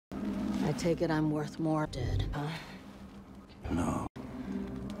I take it I'm worth more dead, huh? No.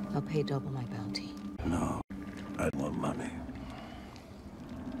 I'll pay double my bounty. No. I want money.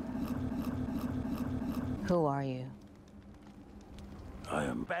 Who are you? I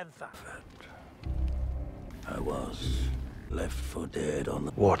am Boba Fett. I was left for dead on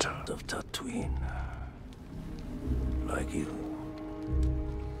the water of Tatooine. Like you.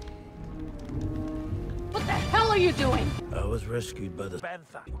 What the hell are you doing? I was rescued by the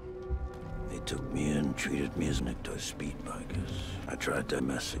Bantha. They took me in, treated me as Necto speed bikers. I tried to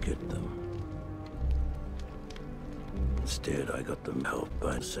massacre them. Instead, I got them helped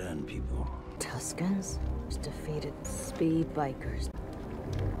by sand people. Tuskens defeated speed bikers.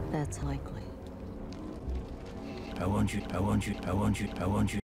 That's likely. I want you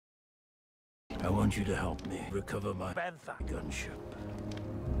to help me recover my Bantha gunship.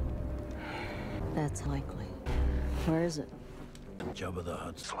 That's likely. Where is it? Jabba the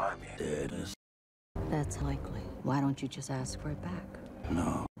Hutt's slimy deadness. That's likely. Why don't you just ask for it back?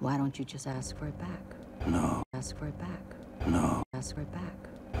 No. Why don't you just ask for it back? No. Ask for it back. No. Ask for it back.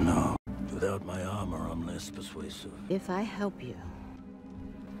 No. Without my armor, I'm less persuasive. If I help you,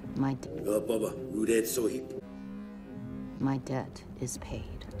 my debt is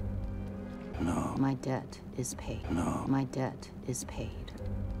paid. No. My debt is paid. No. My debt is paid.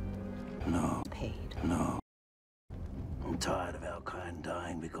 No. Paid. No. I'm tired of our kind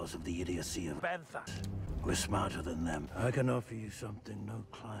dying because of the idiocy of Bantha. We're smarter than them. I can offer you something no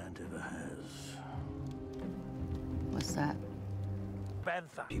client ever has. What's that?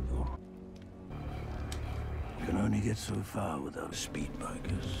 Bantha people can only get so far without speed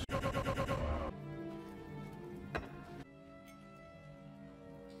bikers.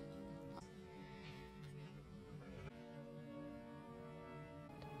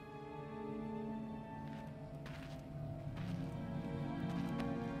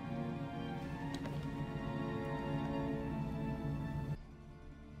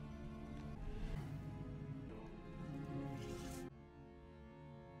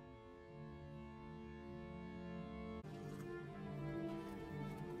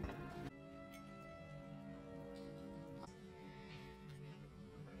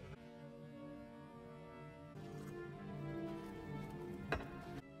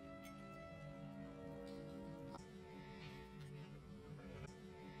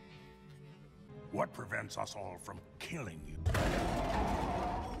 What prevents us all from killing you?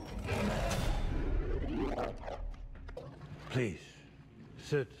 Please,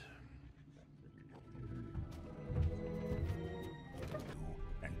 sit.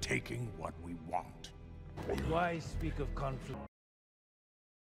 And taking what we want. Why speak of conflict?